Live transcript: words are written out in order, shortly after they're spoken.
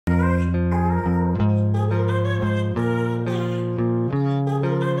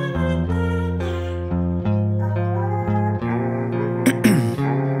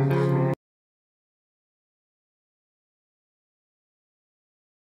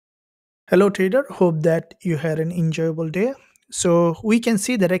Hello, trader. Hope that you had an enjoyable day. So we can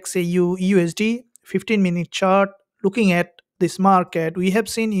see that XAUUSD 15-minute chart. Looking at this market, we have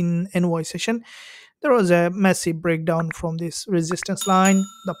seen in NY session there was a massive breakdown from this resistance line.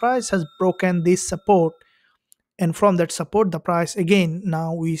 The price has broken this support, and from that support, the price again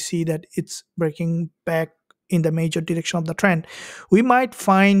now we see that it's breaking back in the major direction of the trend. We might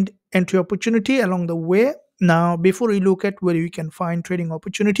find entry opportunity along the way. Now, before we look at where we can find trading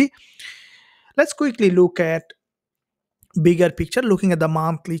opportunity, let's quickly look at bigger picture, looking at the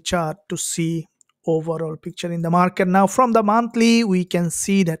monthly chart to see overall picture in the market. Now from the monthly we can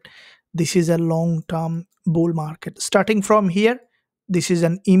see that this is a long term bull market. Starting from here, this is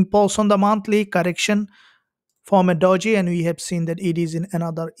an impulse on the monthly correction, form a doji, and we have seen that it is in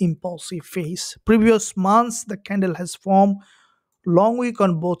another impulsive phase. Previous months the candle has formed long wick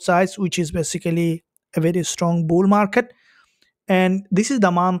on both sides, which is basically a very strong bull market. And this is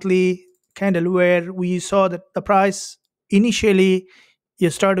the monthly candle where we saw that the price initially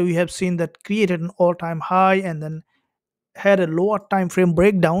yesterday we have seen that created an all-time high and then had a lower time frame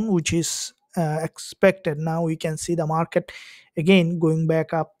breakdown, which is expected. Now we can see the market again going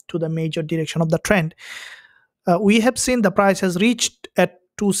back up to the major direction of the trend. We have seen the price has reached at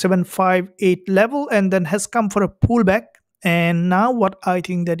 2758 level and then has come for a pullback, and now what I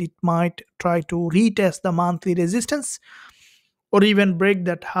think that it might try to retest the monthly resistance or even break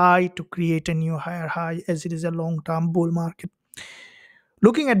that high to create a new higher high, as it is a long-term bull market.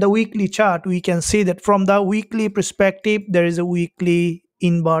 Looking at the weekly chart, we can see that from the weekly perspective, there is a weekly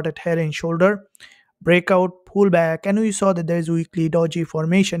inverted head and shoulder breakout pullback, and we saw that there is weekly doji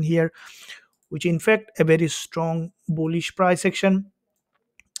formation here, which in fact a very strong bullish price action,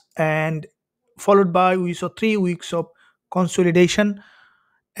 and followed by we saw 3 weeks of consolidation,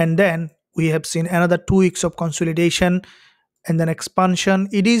 and then we have seen another 2 weeks of consolidation and then expansion.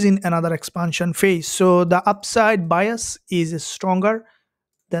 It is in another expansion phase, so the upside bias is stronger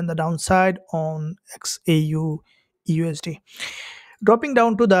than the downside on XAUUSD. Dropping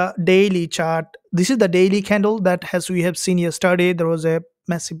down to the daily chart, this is the daily candle that, as we have seen yesterday, there was a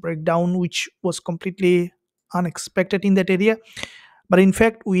massive breakdown which was completely unexpected in that area. But in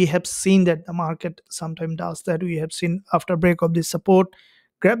fact we have seen that the market sometimes does that. We have seen after break of this support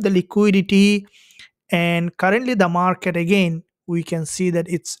grab the liquidity, and currently the market again we can see that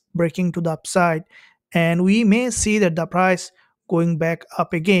it's breaking to the upside, and we may see that the price going back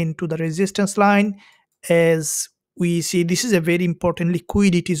up again to the resistance line. As we see, this is a very important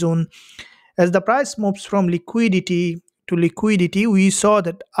liquidity zone. As the price moves from liquidity to liquidity, we saw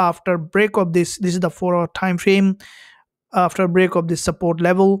that after break of this is the 4 hour time frame, after break of this support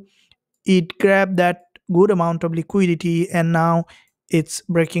level, it grabbed that good amount of liquidity, and now it's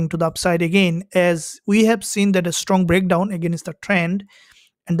breaking to the upside again, as we have seen that a strong breakdown against the trend,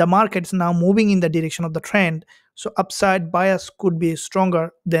 and the market is now moving in the direction of the trend. So upside bias could be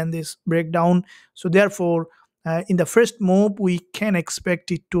stronger than this breakdown. So therefore in the first move we can expect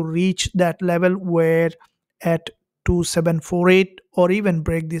it to reach that level where at 2748, or even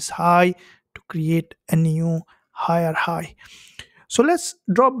break this high to create a new higher high. So let's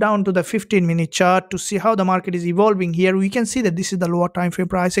drop down to the 15-minute chart to see how the market is evolving. Here we can see that this is the lower time frame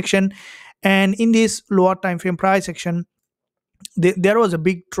price action, and in this lower time frame price action there was a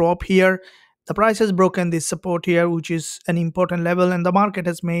big drop here. The price has broken this support here, which is an important level, and the market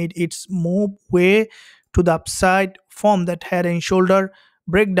has made its move way to the upside, form that head and shoulder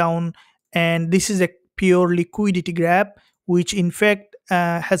breakdown, and this is a pure liquidity grab, which in fact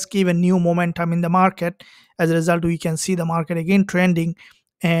has given new momentum in the market. As a result, we can see the market again trending,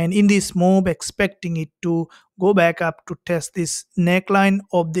 and in this move expecting it to go back up to test this neckline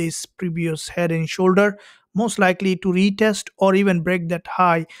of this previous head and shoulder, most likely to retest or even break that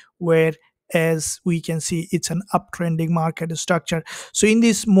high, where as we can see it's an uptrending market structure. So in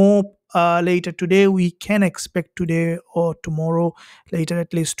this move later today, we can expect today or tomorrow later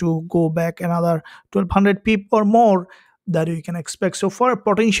at least to go back another 1200 pip or more that we can expect. So for a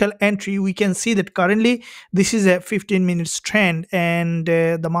potential entry, we can see that currently this is a 15 minutes trend, and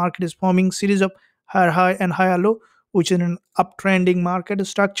the market is forming series of higher high and higher low, which is an uptrending market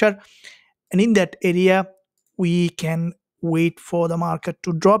structure, and in that area we can wait for the market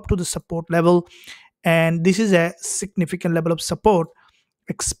to drop to the support level, and this is a significant level of support,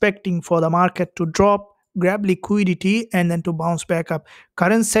 expecting for the market to drop, grab liquidity, and then to bounce back up.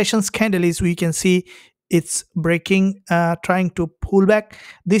 Current sessions candle is, we can see it's breaking, trying to pull back.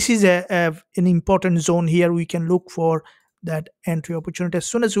 This is an important zone. Here we can look for that entry opportunity. As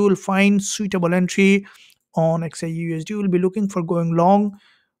soon as we will find suitable entry on XAUUSD, we will be looking for going long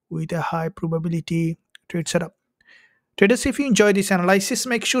with a high probability trade setup. Traders, if you enjoy this analysis,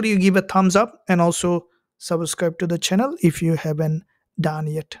 make sure you give a thumbs up and also subscribe to the channel if you haven't done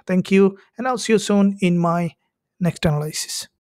yet. Thank you, and I'll see you soon in my next analysis.